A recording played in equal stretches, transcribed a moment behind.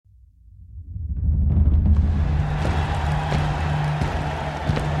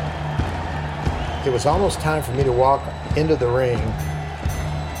it was almost time for me to walk into the ring,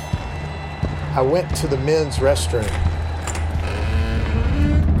 I went to the men's restroom.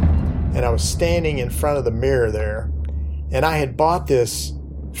 And I was standing in front of the mirror there. And I had bought this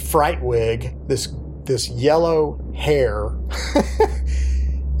fright wig, this yellow hair.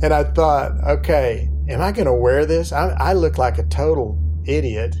 And I thought, okay, am I going to wear this? I look like a total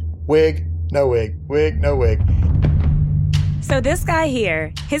idiot. Wig, no wig. Wig, no wig. So this guy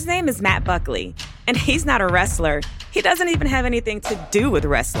here, his name is Matt Buckley, and he's not a wrestler. He doesn't even have anything to do with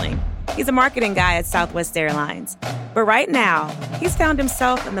wrestling. He's a marketing guy at Southwest Airlines. But right now, he's found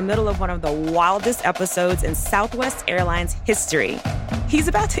himself in the middle of one of the wildest episodes in Southwest Airlines history. He's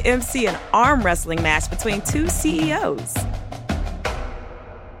about to MC an arm wrestling match between two CEOs.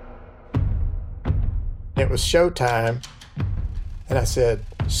 It was showtime, and I said,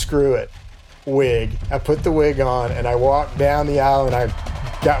 screw it, wig. I put the wig on, and I walked down the aisle, and I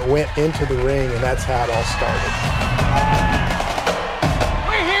went into the ring, and that's how it all started.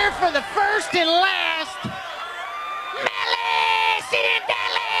 We're here for the first and last Malice in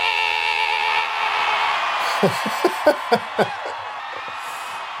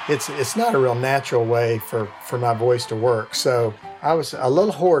Dallas! It's not a real natural way for my voice to work, so I was a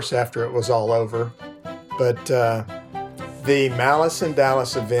little hoarse after it was all over. But the Malice in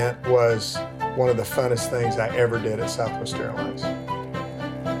Dallas event was one of the funnest things I ever did at Southwest Airlines.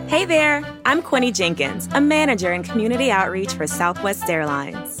 Hey there, I'm Quinny Jenkins, a manager in community outreach for Southwest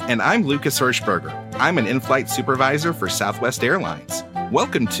Airlines. And I'm Lucas Hirschberger. I'm an in-flight supervisor for Southwest Airlines.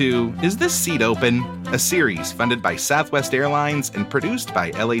 Welcome to Is This Seat Open? A series funded by Southwest Airlines and produced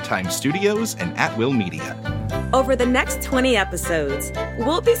by LA Times Studios and At Will Media. Over the next 20 episodes,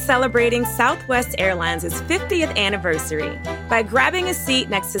 we'll be celebrating Southwest Airlines' 50th anniversary by grabbing a seat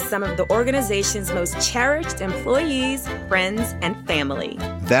next to some of the organization's most cherished employees, friends, and family.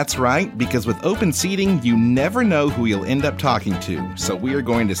 That's right, because with open seating, you never know who you'll end up talking to. So we are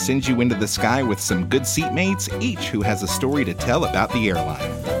going to send you into the sky with some good seatmates, each who has a story to tell about the airline.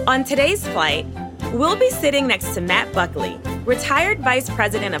 On today's flight, we'll be sitting next to Matt Buckley, retired Vice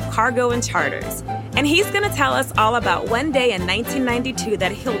President of Cargo and Charters. And he's going to tell us all about one day in 1992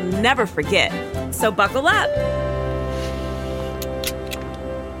 that he'll never forget. So buckle up.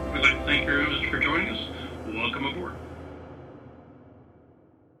 We'd like to thank you for joining us. Welcome aboard.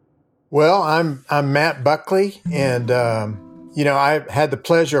 Well, I'm Matt Buckley, and I had the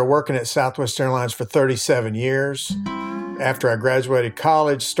pleasure of working at Southwest Airlines for 37 years. After I graduated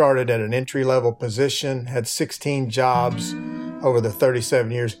college, started at an entry-level position, had 16 jobs over the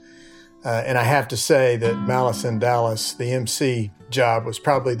 37 years. And I have to say that Malice in Dallas, the MC job, was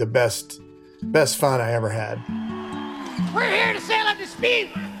probably the best fun I ever had. We're here to sell a dispute.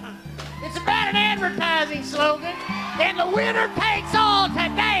 It's about an advertising slogan, and the winner takes all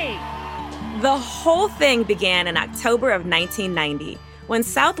today. The whole thing began in October of 1990 when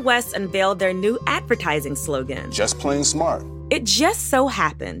Southwest unveiled their new advertising slogan. Just plain smart. It just so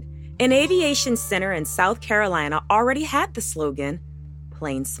happened an aviation center in South Carolina already had the slogan,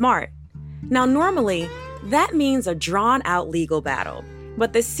 Plain Smart. Now, normally, that means a drawn-out legal battle.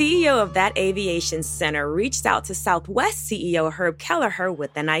 But the CEO of that aviation center reached out to Southwest CEO Herb Kelleher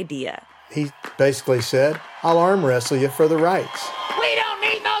with an idea. He basically said, I'll arm wrestle you for the rights. We don't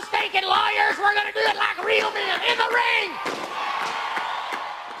need no stinking lawyers. We're going to do it like real men in the ring.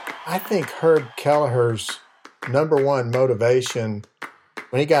 I think Herb Kelleher's number one motivation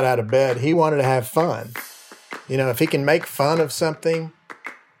when he got out of bed, he wanted to have fun. You know, if he can make fun of something,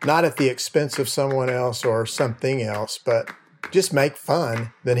 not at the expense of someone else or something else, but just make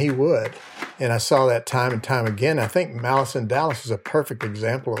fun, then he would. And I saw that time and time again. I think Malice in Dallas is a perfect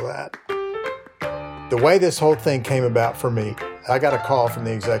example of that. The way this whole thing came about for me, I got a call from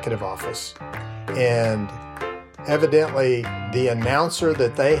the executive office. And evidently, the announcer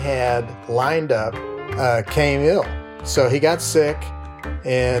that they had lined up came ill. So he got sick.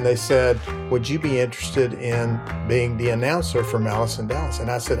 And they said, would you be interested in being the announcer for Malice in Dallas?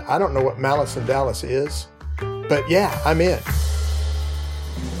 And I said, I don't know what Malice in Dallas is, but yeah, I'm in.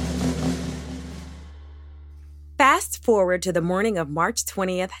 Fast forward to the morning of March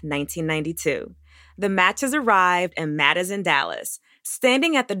 20th, 1992. The match has arrived and Matt is in Dallas,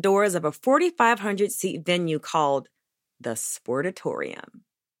 standing at the doors of a 4,500-seat venue called the Sportatorium.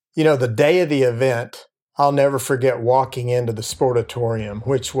 You know, the day of the event, I'll never forget walking into the Sportatorium,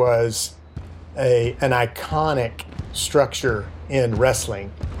 which was an iconic structure in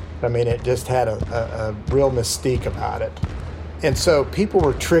wrestling. I mean, it just had a real mystique about it. And so people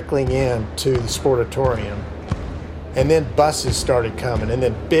were trickling in to the Sportatorium, and then buses started coming, and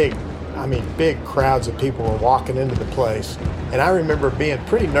then big crowds of people were walking into the place. And I remember being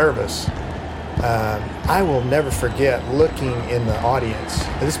pretty nervous I will never forget looking in the audience.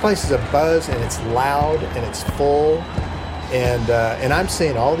 This place is abuzz, and it's loud, and it's full, and I'm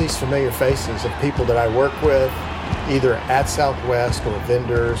seeing all these familiar faces of people that I work with, either at Southwest or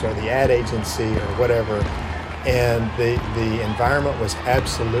vendors or the ad agency or whatever, and the environment was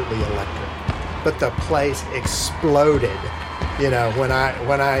absolutely electric. But the place exploded, when I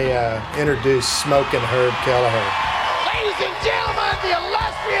introduced Smokin' Herb Kelleher. Ladies and gentlemen, the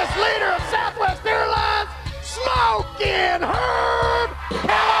illustrious leader of Southwest Airlines, Smokin' Herb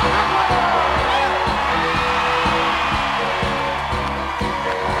Kelleher!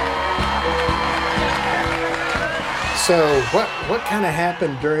 So what kind of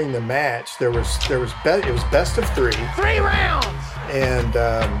happened during the match? It was best of 3. 3 rounds. And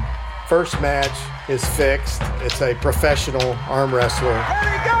first match is fixed. It's a professional arm wrestler.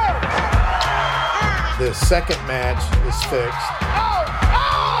 Ready, go! The second match is fixed. Oh!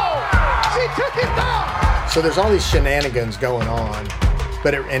 She took it down! So there's all these shenanigans going on,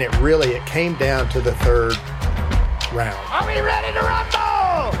 but it came down to the third round. Are we ready to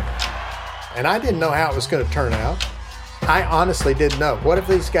rumble? And I didn't know how it was going to turn out. I honestly didn't know. What have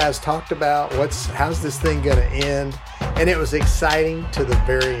these guys talked about? How's this thing going to end? And it was exciting to the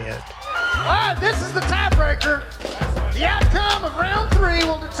very end. All right, this is the tiebreaker. The outcome of round 3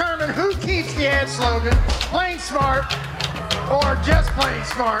 will determine who keeps the ad slogan, Plain Smart, or just Plain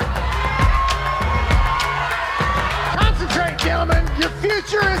Smart. Concentrate, gentlemen. Your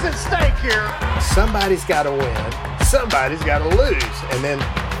future is at stake here. Somebody's got to win. Somebody's got to lose. And then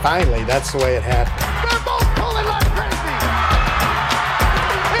finally, that's the way it happened. They're both pulling like crazy.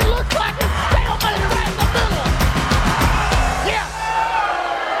 It looks like it's stalemate right in the middle. Yes.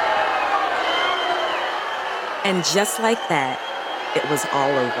 And just like that, it was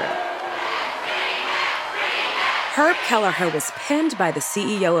all over. Herb Kelleher was pinned by the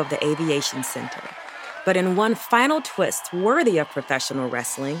CEO of the Aviation Center. But in one final twist worthy of professional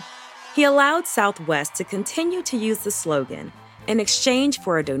wrestling, he allowed Southwest to continue to use the slogan in exchange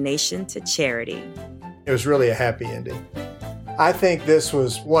for a donation to charity. It was really a happy ending. I think this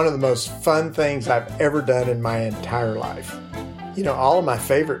was one of the most fun things I've ever done in my entire life. All of my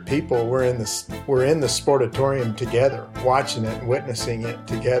favorite people were in the Sportatorium together, watching it and witnessing it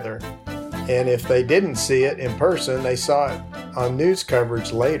together. And if they didn't see it in person, they saw it on news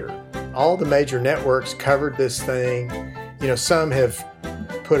coverage later. All the major networks covered this thing. Some have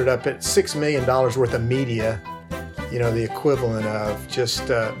put it up at $6 million worth of media, the equivalent of, just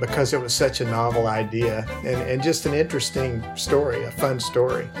because it was such a novel idea and just an interesting story, a fun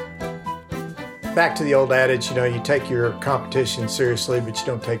story. Back to the old adage, you take your competition seriously, but you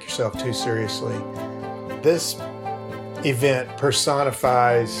don't take yourself too seriously. This event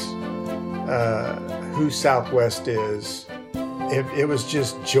personifies who Southwest is. It was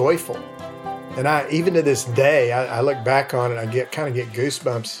just joyful. And even to this day, I look back on it, I get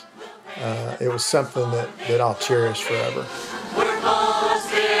goosebumps. It was something that I'll cherish forever. We're full of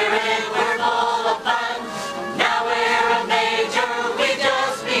spirit, we're full of fun. Now we're a major, we've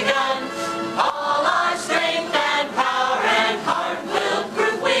just begun. All our strength and power and heart will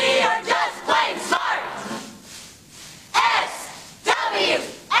prove we are just plain smart.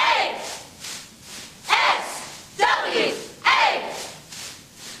 S-W-A! S-W-A!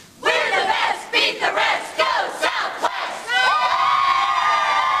 We're the best, beat the rest, go Southwest!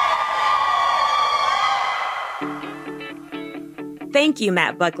 Thank you,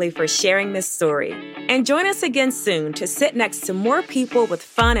 Matt Buckley, for sharing this story. And join us again soon to sit next to more people with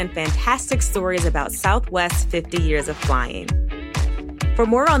fun and fantastic stories about Southwest's 50 years of flying. For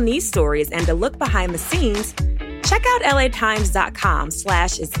more on these stories and to look behind the scenes, check out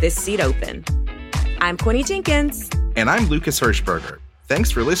latimes.com/isthisseatopen. I'm Quinny Jenkins. And I'm Lucas Hirschberger.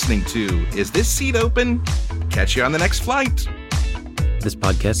 Thanks for listening to Is This Seat Open? Catch you on the next flight. This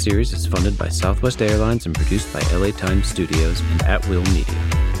podcast series is funded by Southwest Airlines and produced by LA Times Studios and At Will Media.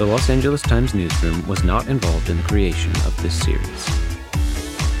 The Los Angeles Times newsroom was not involved in the creation of this series.